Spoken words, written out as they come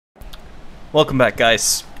Welcome back,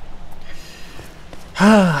 guys.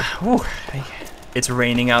 Ooh, it's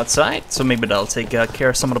raining outside, so maybe that'll take care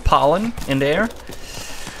of some of the pollen in the air.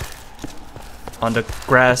 On the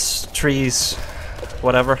grass, trees,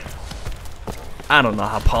 whatever. I don't know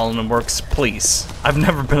how pollen works, please. I've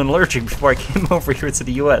never been allergic before I came over here to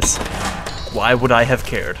the US. Why would I have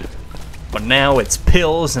cared? But now it's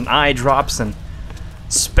pills and eye drops and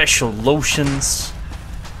special lotions.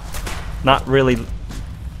 Not really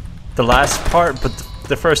the last part, but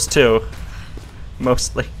the first two,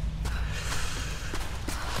 mostly.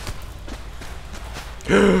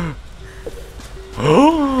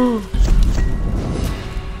 Oh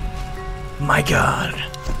my god.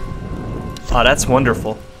 Oh, that's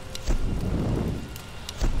wonderful.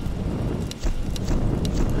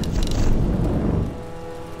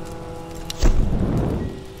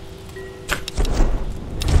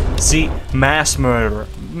 See, mass murder.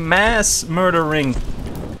 Mass murdering.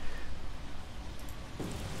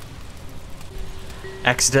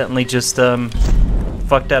 Accidentally just,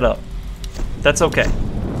 fucked that up. That's okay.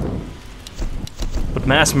 But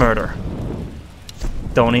mass murder.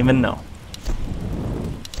 Don't even know.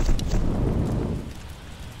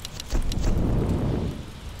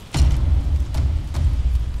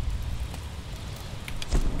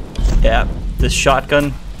 Yeah, this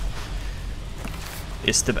shotgun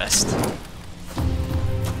is the best.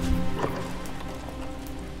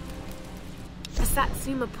 A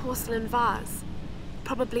Satsuma porcelain vase.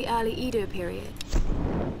 Probably early Edo period.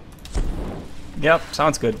 Yep,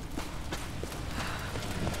 sounds good.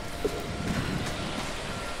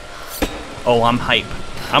 Oh, I'm hype.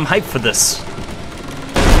 I'm hype for this.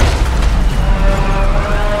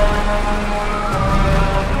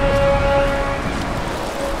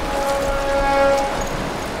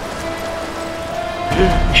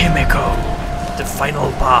 Himiko, the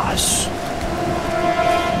final boss.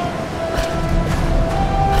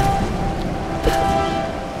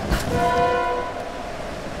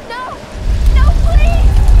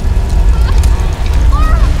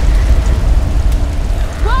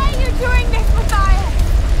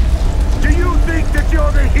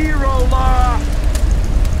 You're the hero, Lara!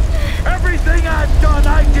 Everything I've done,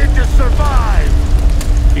 I did to survive!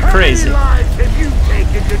 You're crazy. How many lives have you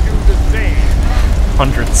taken to do the same?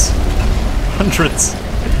 Hundreds. Hundreds.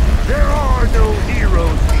 There are no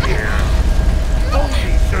heroes here.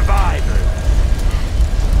 Only survivors.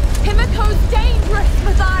 Himiko's dangerous,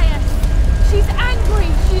 Matthias! She's angry,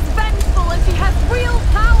 she's vengeful, and she has real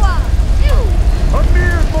power! A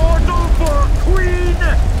mere mortal for a queen?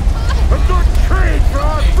 A good trade for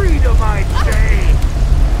our freedom, I'd say!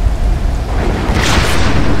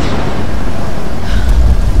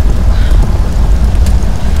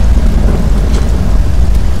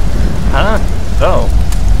 Huh? Oh.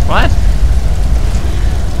 What?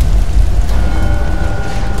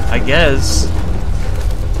 I guess.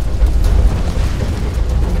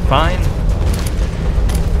 Fine.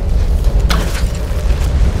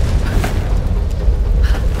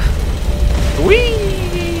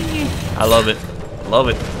 Whee! I love it. Love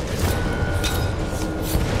it.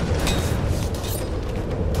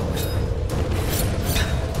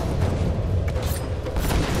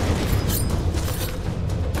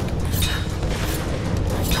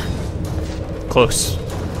 Close.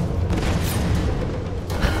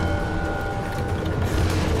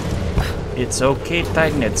 It's okay,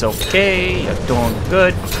 Titan. It's okay. You're doing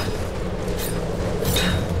good.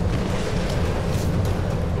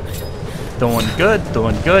 Doing good.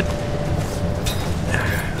 Doing good.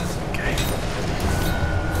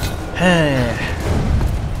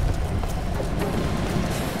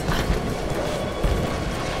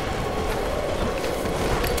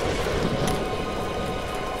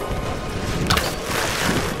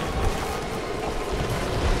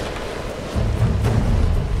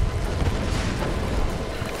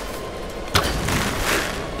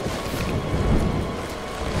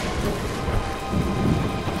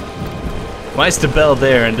 Why is the bell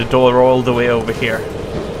there and the door all the way over here?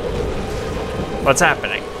 What's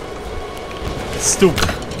happening? It's stupid.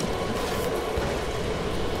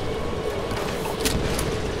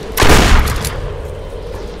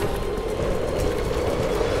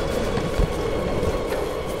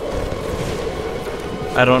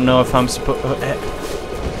 I don't know if I'm supposed.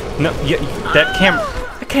 No, yeah, that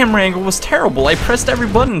camera angle was terrible. I pressed every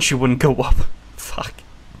button, she wouldn't go up. Fuck.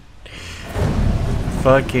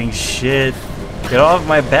 Fucking shit. Get off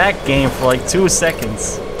my back game for like 2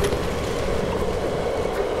 seconds.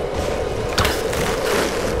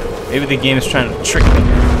 Maybe the game is trying to trick me.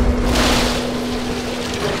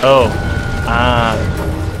 Oh. Ah.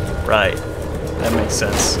 Right. That makes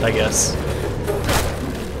sense, I guess.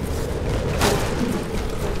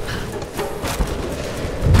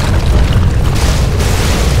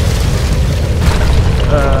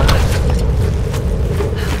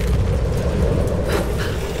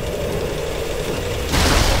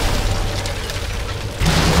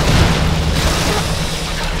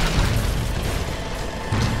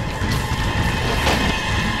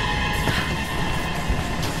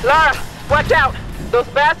 Lara, watch out. Those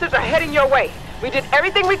bastards are heading your way. We did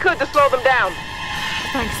everything we could to slow them down.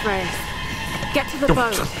 Thanks, Reyes. Get to the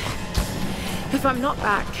boat. If I'm not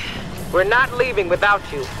back... We're not leaving without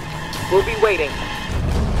you. We'll be waiting.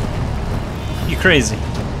 You crazy.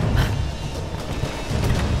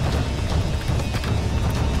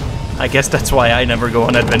 I guess that's why I never go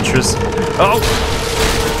on adventures. Oh!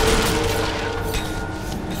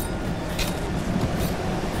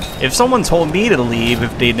 If someone told me to leave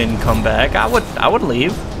if they didn't come back, I would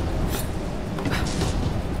leave.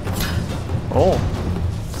 Oh.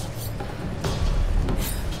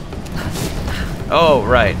 Oh,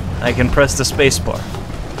 right. I can press the spacebar.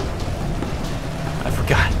 I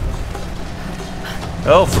forgot.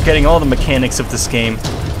 Oh, forgetting all the mechanics of this game.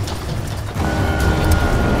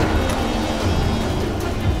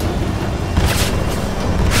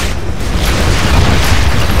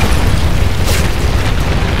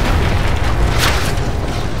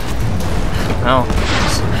 Oh,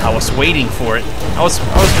 I was waiting for it. I was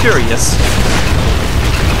curious.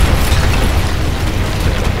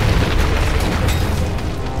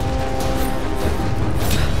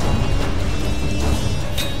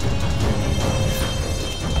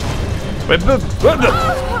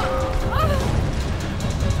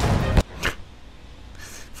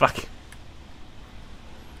 Fuck.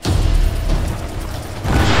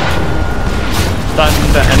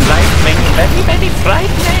 Thunder and lightning, very, very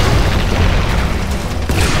frightening.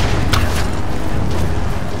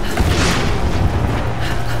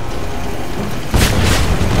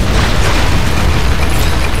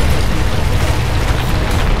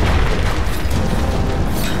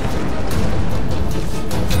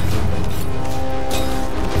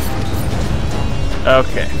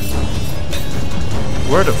 Okay.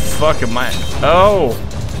 Where the fuck am I? Oh!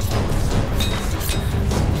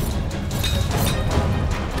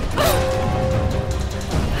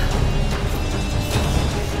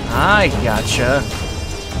 I gotcha.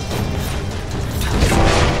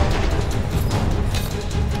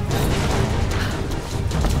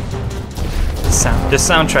 This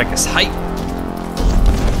soundtrack is hype.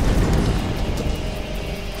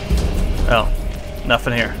 Oh,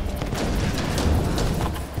 nothing here.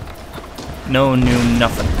 No new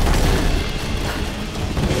nothing.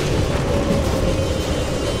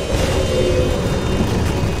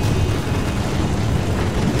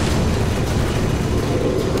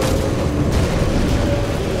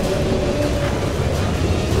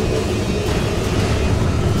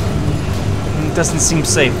 It doesn't seem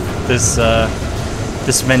safe,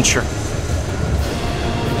 this venture.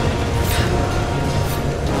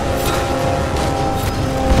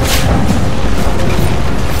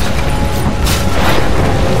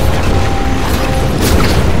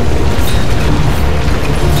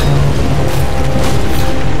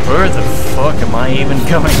 Where the fuck am I even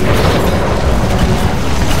going?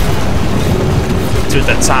 To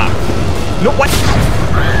the top. No, what?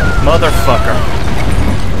 Motherfucker.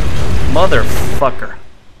 Motherfucker.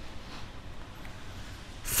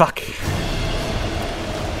 Fuck.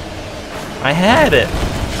 I had it.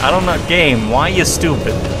 I don't know, game. Why you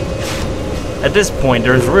stupid? At this point,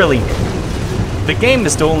 there's really... The game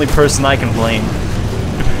is the only person I can blame.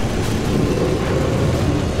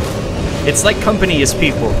 It's like company is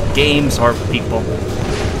people. Games are people.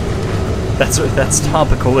 That's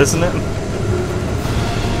topical, isn't it?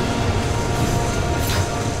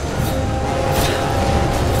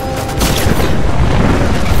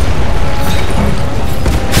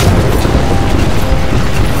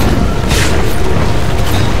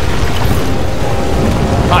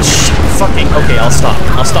 Ah, shit. Fucking. Okay, I'll stop.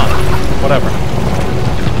 Whatever.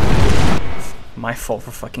 My fault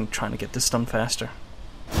for fucking trying to get this done faster.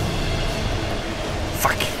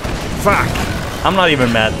 Fuck! I'm not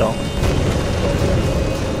even mad though.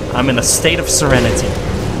 I'm in a state of serenity.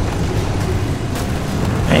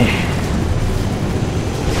 Hey.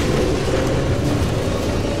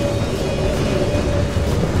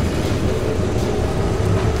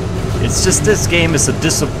 It's just this game is a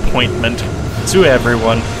disappointment to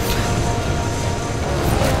everyone.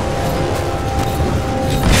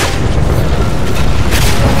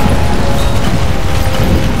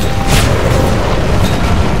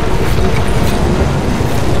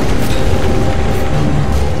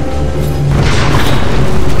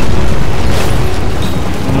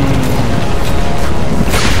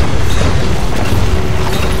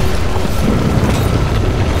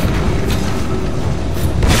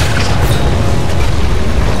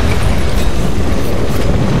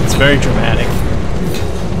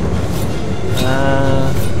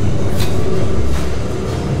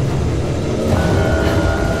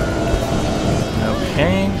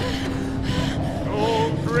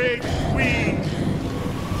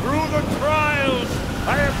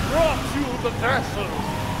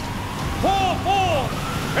 Pour forth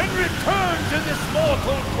and return to this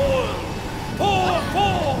mortal coil. Pour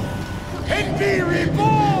forth and be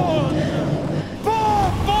reborn.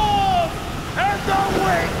 Pour forth and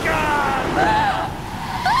awaken.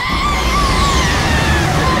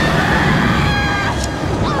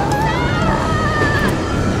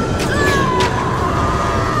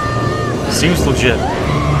 Seems legit. Oh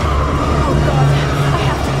God, I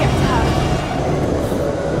have to get to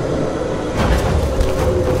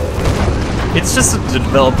her. It's just that the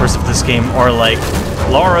developers of this game are like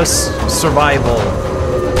Lara's survival,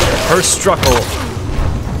 her struggle.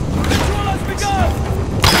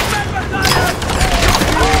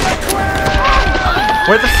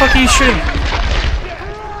 Where the fuck are you shooting?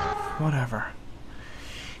 Whatever.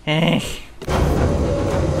 Eh.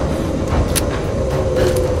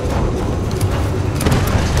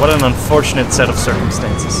 What an unfortunate set of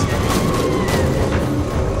circumstances.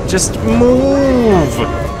 Just move!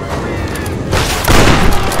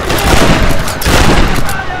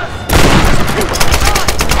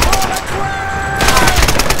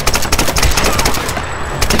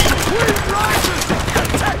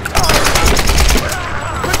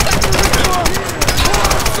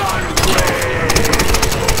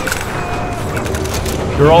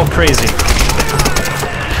 You're all crazy.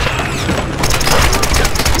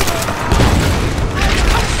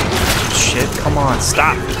 Shit, come on,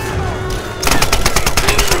 stop.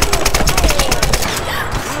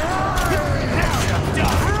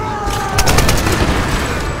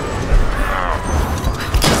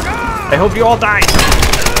 I hope you all die.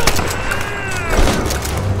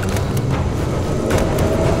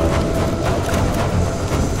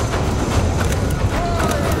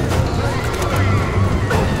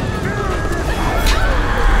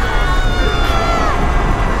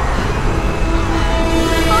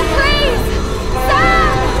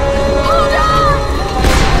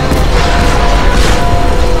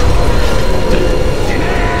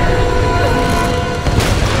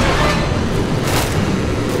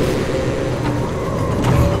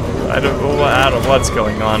 I don't know what's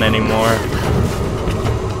going on anymore.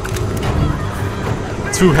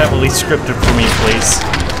 Too heavily scripted for me, please.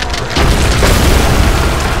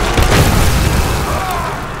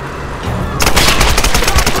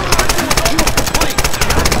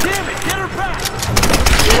 Damn it, get her back!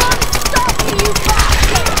 You won't stop me, you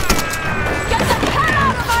bastard! Get the hell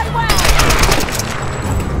out of my way!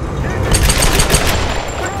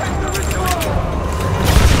 Protect the ritual!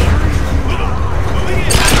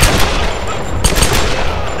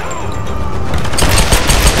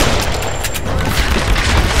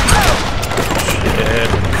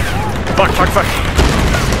 Fuck, fuck, fuck.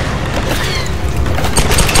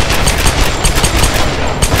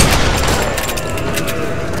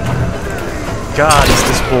 God, is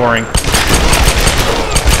this boring.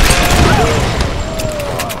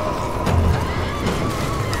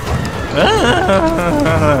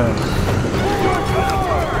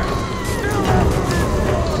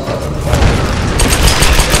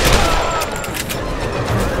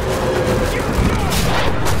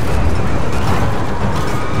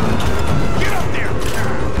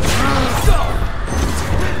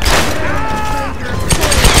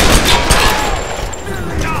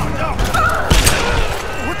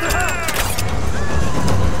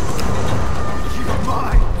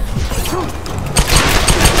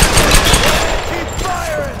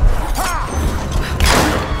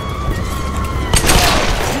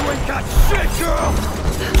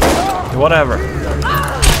 Whatever.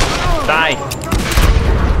 Die.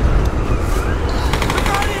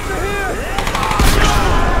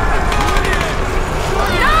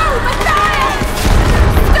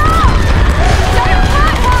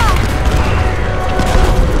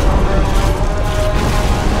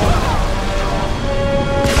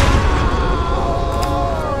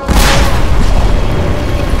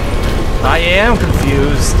 I am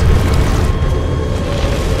confused.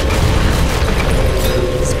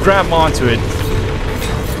 Let's grab onto it.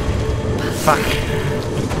 Fuck.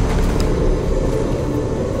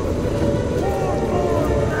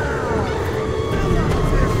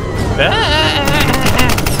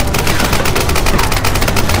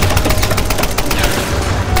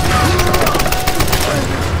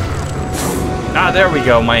 Ah, there we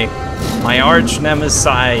go. My arch nemesis.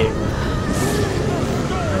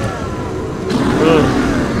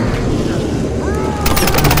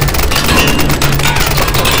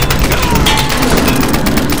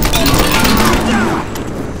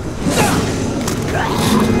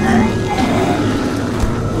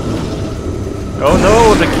 Oh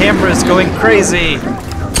no, the camera is going crazy!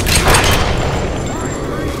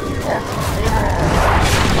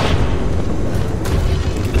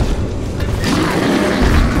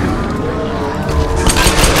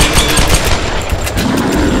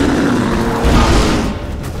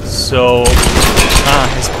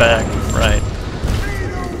 back, right.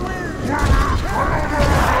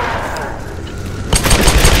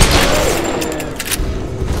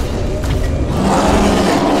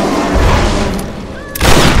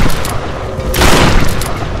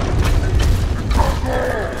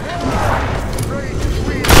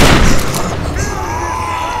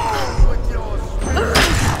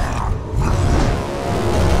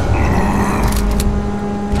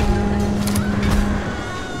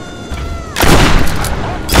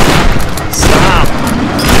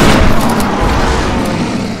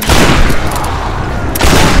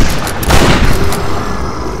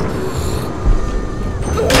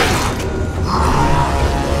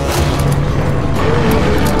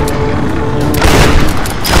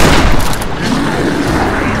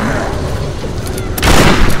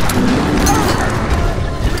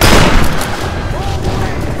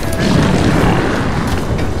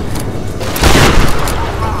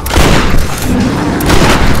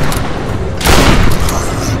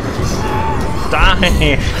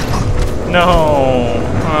 No.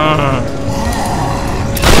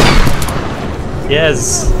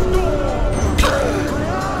 Yes.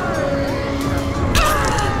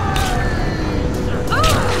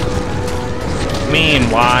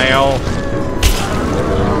 Meanwhile,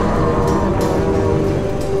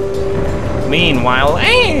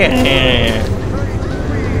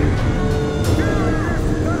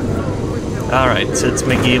 all right, Tits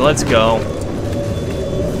McGee, let's go.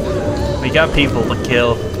 We got people to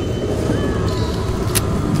kill.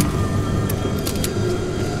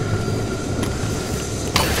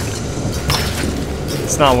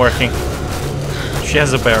 It's not working. She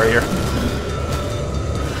has a barrier.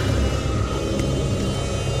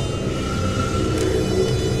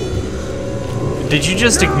 Did you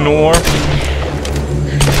just ignore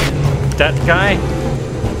that guy?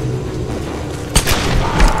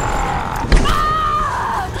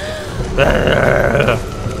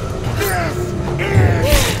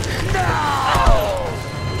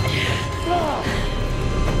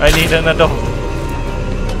 I need an adult.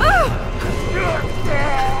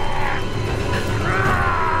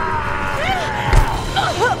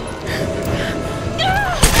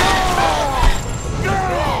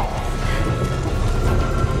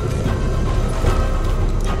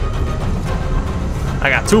 I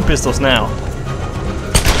got 2 pistols now.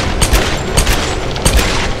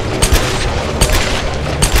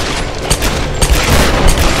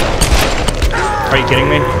 Are you kidding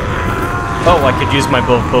me? Oh, I could use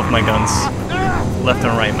both my guns. Left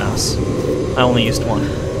and right mouse. I only used one.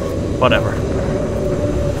 Whatever.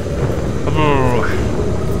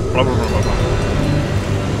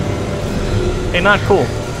 Hey, not cool.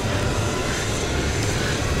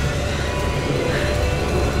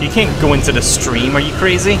 You can't go into the stream, are you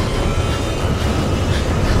crazy?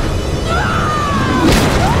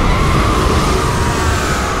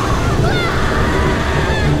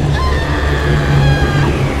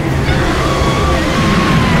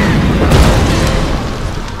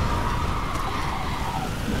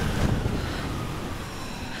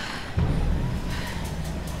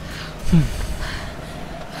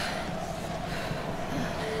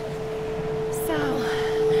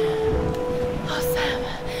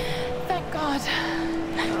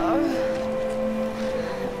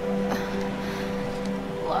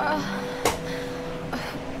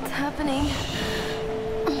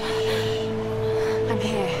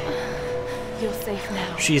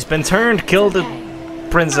 She's been turned, killed the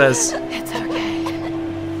princess. It's okay.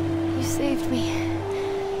 You saved me.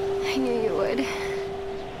 I knew you would.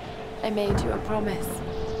 I made you a promise.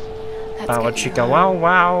 Bow chica wow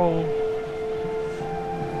wow.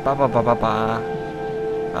 Ba ba ba ba ba.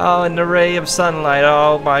 Oh, an array of sunlight.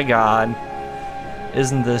 Oh my god.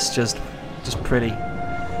 Isn't this just pretty?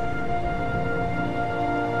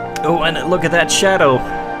 Oh, and look at that shadow.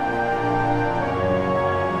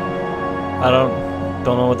 I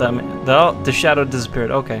don't know what that means. Oh, the shadow disappeared.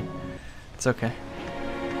 Okay. It's okay.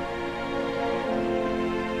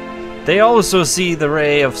 They also see the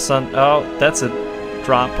ray of sun. Oh, that's a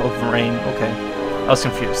drop of rain. Okay. I was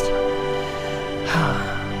confused.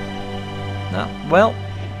 No, well,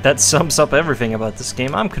 that sums up everything about this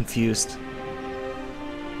game. I'm confused.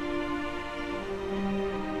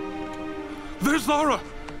 There's Lara!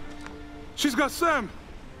 She's got Sam!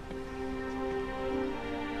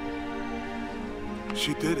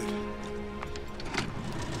 She did it.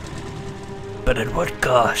 But at what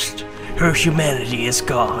cost? Her humanity is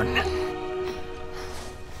gone.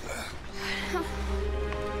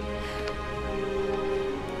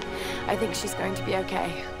 I think she's going to be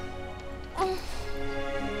okay.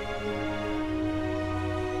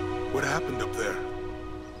 What happened up there?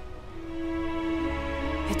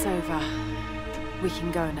 It's It's over. We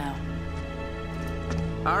can go now.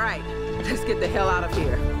 All right, let's get the hell out of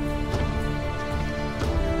here.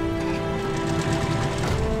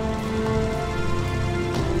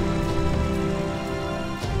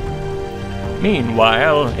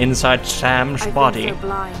 Meanwhile, inside Sam's I've body, been so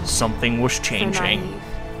blind, something was so changing. naive.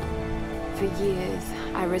 For years,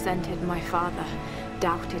 I resented my father,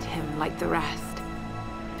 doubted him like the rest.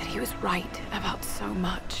 But he was right about so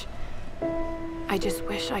much. I just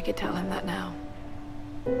wish I could tell him that now.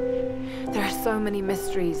 There are so many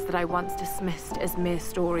mysteries that I once dismissed as mere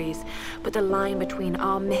stories, but the line between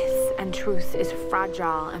our myths and truth is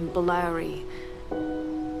fragile and blurry.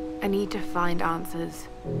 I need to find answers.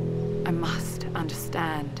 I must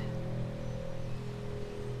understand.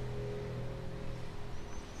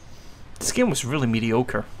 This game was really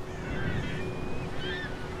mediocre.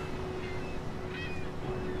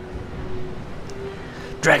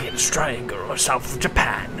 Dragon's Triangle, south of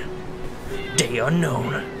Japan. Day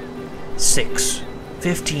unknown.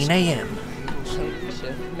 6:15 a.m.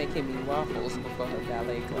 Making me waffles before her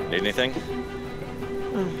ballet class. Need anything?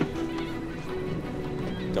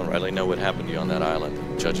 Don't rightly know what happened to you on that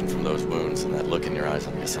island. Judging from those wounds and that look in your eyes,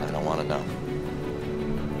 I'm guessing I don't want to know.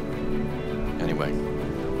 Anyway,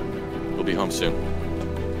 we'll be home soon.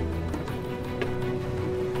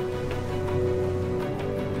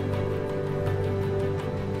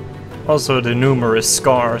 Also, the numerous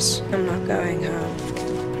scars. I'm not going home.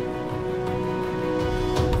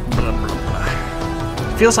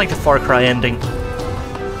 Feels like the Far Cry ending.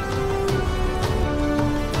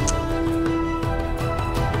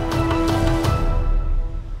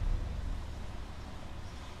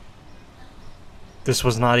 This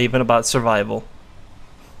was not even about survival.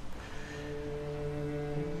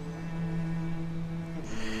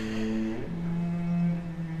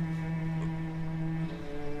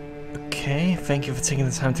 Okay, thank you for taking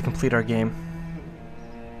the time to complete our game.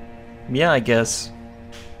 Yeah, I guess.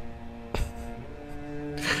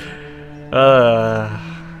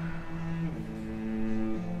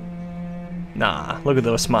 Nah, look at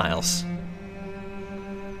those smiles.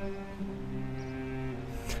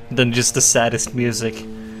 Then just the saddest music.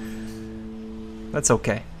 That's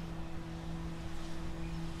okay.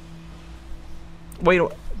 Wait,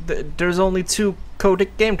 there's only 2 codec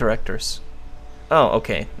game directors. Oh,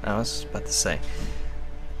 okay. I was about to say.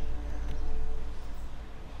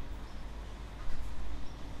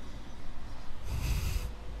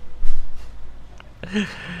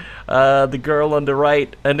 The girl on the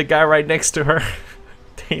right and the guy right next to her.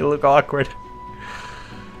 They look awkward.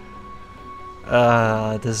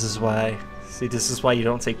 This is why. See, this is why you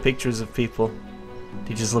don't take pictures of people.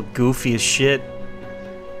 They just look goofy as shit.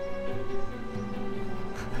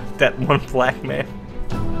 That one black man.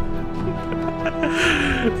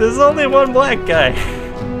 There's only one black guy.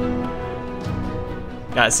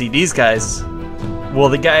 See, these guys. Well,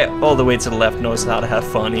 the guy all the way to the left knows how to have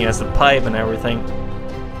fun. He has the pipe and everything.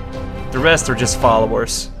 The rest are just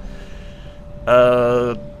followers.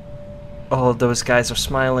 All those guys are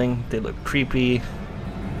smiling. They look creepy.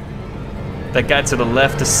 That guy to the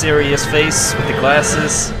left, the serious face with the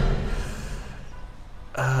glasses.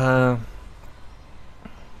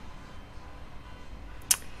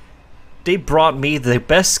 They brought me the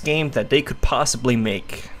best game that they could possibly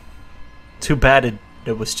make. Too bad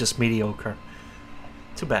it was just mediocre.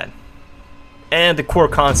 Too bad. And the core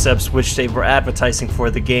concepts which they were advertising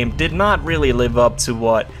for the game did not really live up to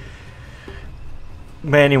what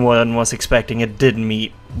anyone was expecting. It didn't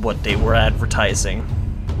meet what they were advertising.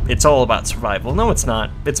 It's all about survival. No, it's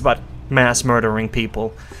not. It's about mass murdering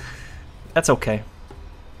people. That's okay.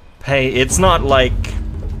 Hey, it's not like...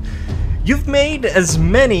 You've made as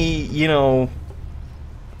many, you know,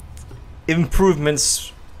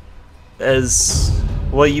 improvements as...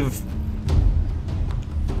 Well, you've...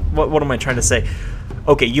 What am I trying to say?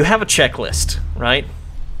 Okay, you have a checklist, right?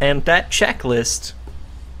 And that checklist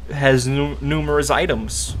has numerous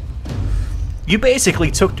items. You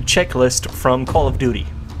basically took the checklist from Call of Duty.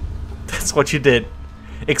 That's what you did.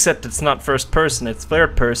 Except it's not first person, it's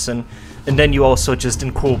third person. And then you also just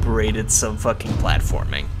incorporated some fucking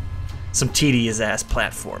platforming. Some tedious ass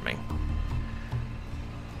platforming.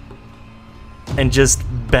 And just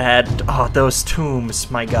bad... Oh, those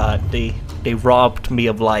tombs, my god. They robbed me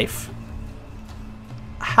of life.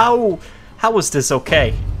 How was this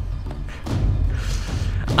okay?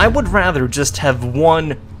 I would rather just have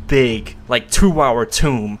one big, like 2-hour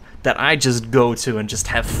tomb that I just go to and just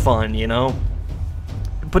have fun, you know?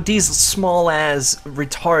 But these small ass,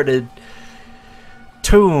 retarded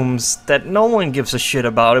tombs that no one gives a shit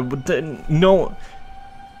about it, no,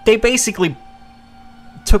 they basically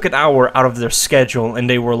took an hour out of their schedule, and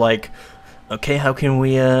they were like, okay, how can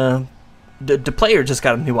we, the player just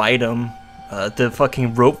got a new item, the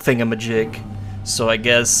fucking rope thingamajig, so I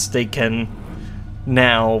guess they can,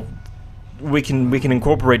 now, we can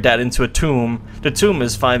incorporate that into a tomb. The tomb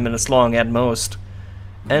is 5 minutes long at most,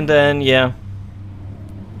 and then, yeah.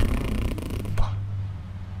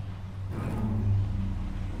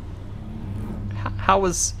 How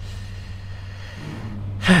is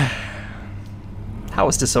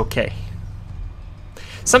this okay?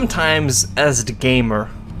 Sometimes, as the gamer,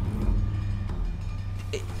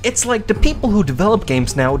 it's like the people who develop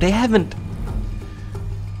games now, they haven't...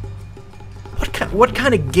 What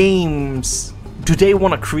kind of games do they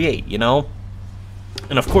want to create, you know?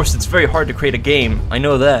 And of course, it's very hard to create a game, I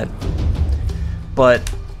know that. But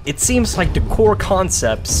it seems like the core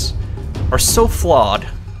concepts are so flawed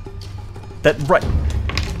that, right,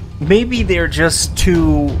 maybe they're just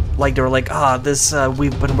too, like, they're like,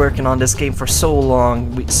 we've been working on this game for so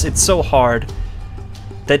long, it's so hard,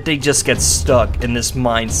 that they just get stuck in this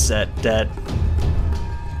mindset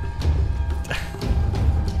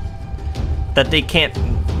that they can't,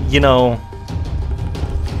 you know,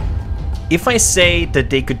 if I say that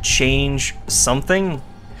they could change something,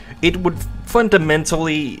 it would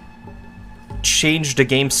fundamentally change the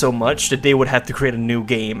game so much that they would have to create a new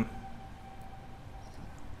game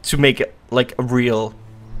to make it like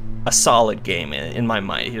a solid game in my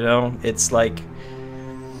mind, you know? It's like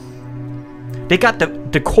they got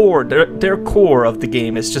the core, their core of the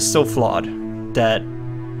game is just so flawed that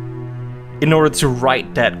in order to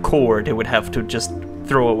write that core, they would have to just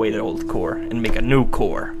throw away the old core and make a new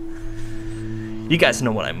core. You guys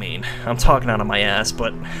know what I mean. I'm talking out of my ass,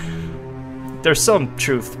 but there's some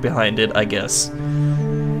truth behind it, I guess.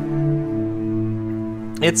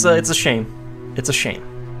 It's a shame. It's a shame.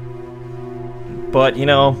 But, you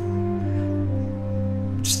know,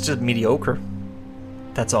 just mediocre.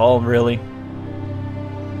 That's all, really.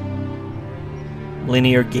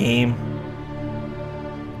 Linear game.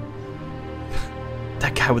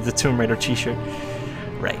 That guy with the Tomb Raider t-shirt.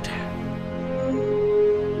 Right.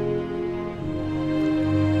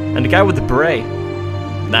 And the guy with the beret.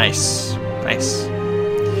 Nice. Nice.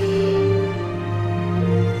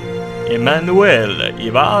 Emmanuel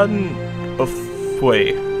Ivan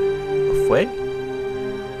Ufwe. Ufwe?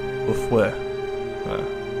 Ufwe.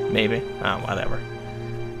 Maybe. Ah, whatever.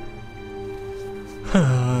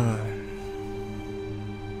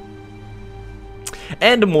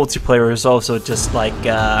 And the multiplayer is also just like,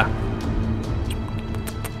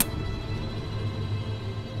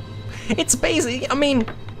 it's basic, I mean,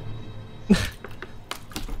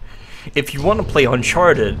 if you want to play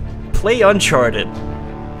Uncharted, play Uncharted.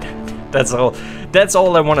 That's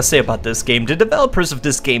all I want to say about this game. The developers of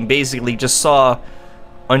this game basically just saw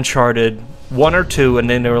Uncharted 1 or 2, and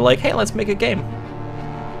then they were like, hey, let's make a game.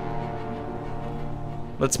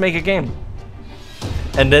 Let's make a game.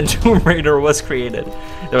 And then Tomb Raider was created.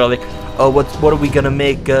 They were like, oh, what are we gonna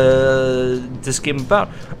make this game about?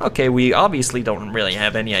 Okay, we obviously don't really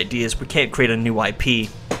have any ideas. We can't create a new IP.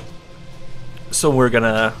 So we're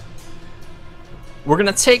gonna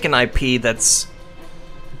take an IP that's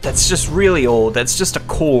just really old. That's just a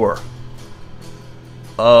core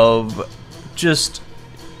of just...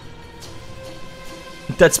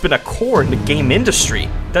 That's been a core in the game industry.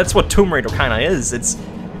 That's what Tomb Raider kinda is. It's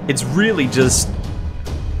really just...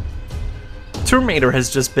 Tomb Raider has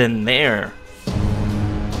just been there,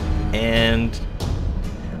 and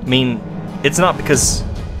I mean, it's not because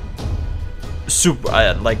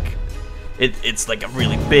it's like a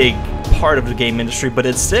really big part of the game industry, but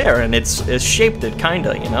it's there and it's shaped it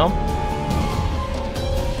kinda, you know.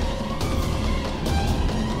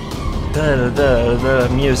 The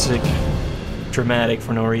music, dramatic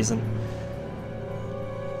for no reason,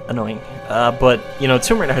 annoying. But, you know,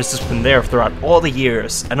 Tomb Raider has just been there throughout all the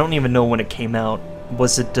years. I don't even know when it came out.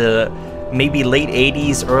 Was it maybe late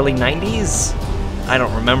 80s, early 90s? I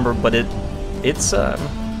don't remember, but it's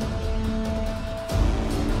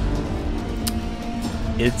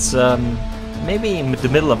maybe in the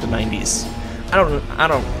middle of the 90s. I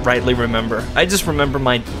don't rightly remember. I just remember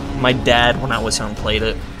my dad when I was young played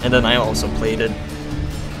it, and then I also played it.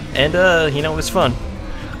 And you know, it was fun.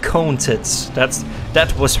 Cone Tits.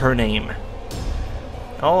 That was her name.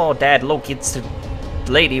 Oh, Dad, look, it's the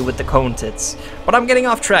lady with the cone tits. But I'm getting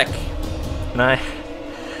off track. And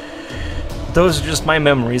those are just my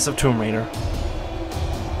memories of Tomb Raider.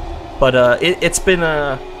 But it's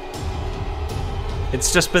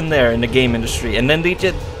just been there in the game industry. And then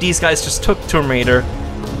these guys just took Tomb Raider,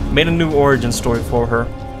 made a new origin story for her.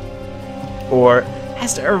 Or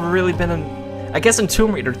has there ever really been I guess in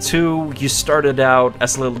Tomb Raider 2, you started out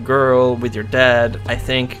as a little girl with your dad, I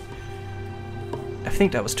think. I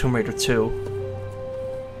think that was Tomb Raider 2.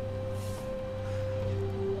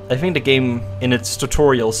 I think the game in its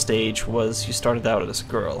tutorial stage was you started out as a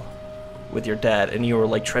girl with your dad and you were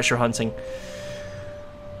like treasure hunting.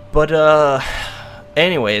 But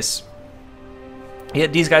anyways, yeah,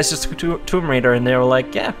 these guys just took Tomb Raider and they were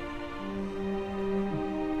like, yeah,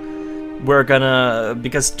 we're gonna,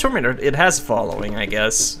 because Tomb Raider, it has a following, I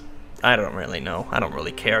guess. I don't really know. I don't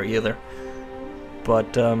really care either.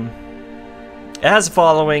 But it has a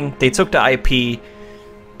following. They took the IP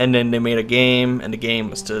and then they made a game, and the game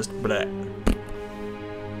was just bleh.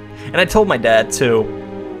 And I told my dad too,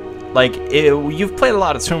 like, you've played a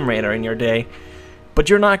lot of Tomb Raider in your day, but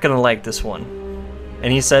you're not gonna like this one.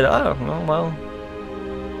 And he said, oh, well,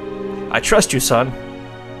 I trust you, son.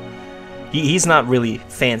 He's not really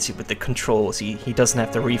fancy with the controls. He doesn't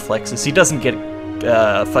have the reflexes. He doesn't get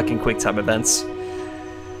fucking quick time events.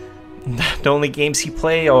 The only games he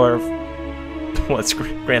play are what's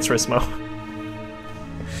Gran Turismo.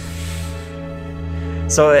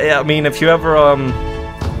 So yeah, I mean, if you ever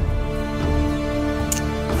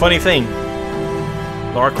funny thing,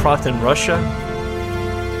 Lara Croft in Russia,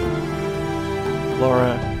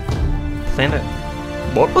 Lara Planet.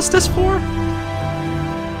 What was this for?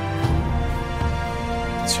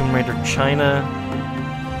 Tomb Raider China.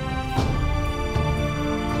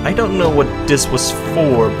 I don't know what this was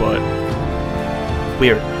for, but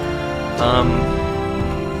weird.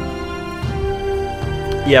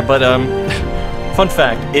 Yeah, but fun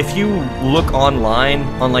fact: if you look online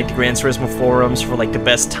on like the Gran Turismo forums for like the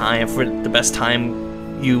best time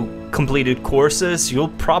you completed courses, you'll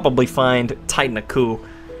probably find Titanaku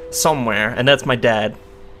somewhere, and that's my dad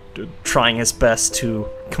trying his best to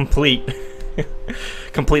complete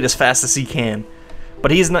as fast as he can.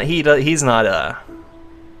 But he's not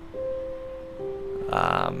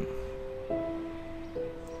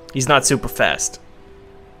super fast.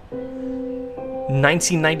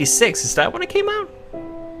 1996, is that when it came out?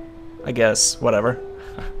 I guess, whatever.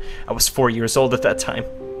 I was 4 years old at that time.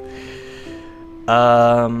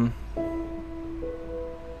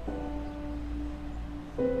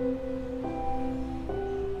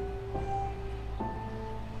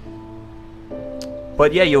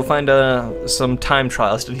 But yeah, you'll find some time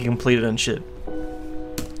trials that he completed and shit.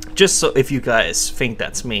 Just so if you guys think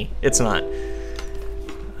that's me, it's not.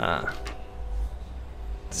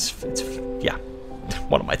 Yeah.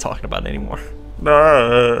 What am I talking about anymore?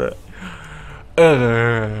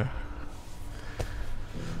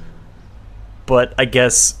 But I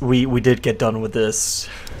guess we did get done with this.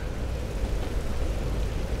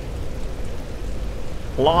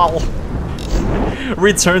 Lol.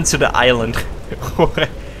 Return to the island. Well,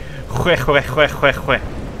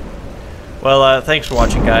 thanks for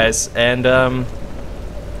watching, guys, and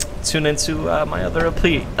tune into my other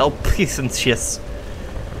LPs and shit.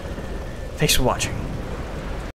 Thanks for watching.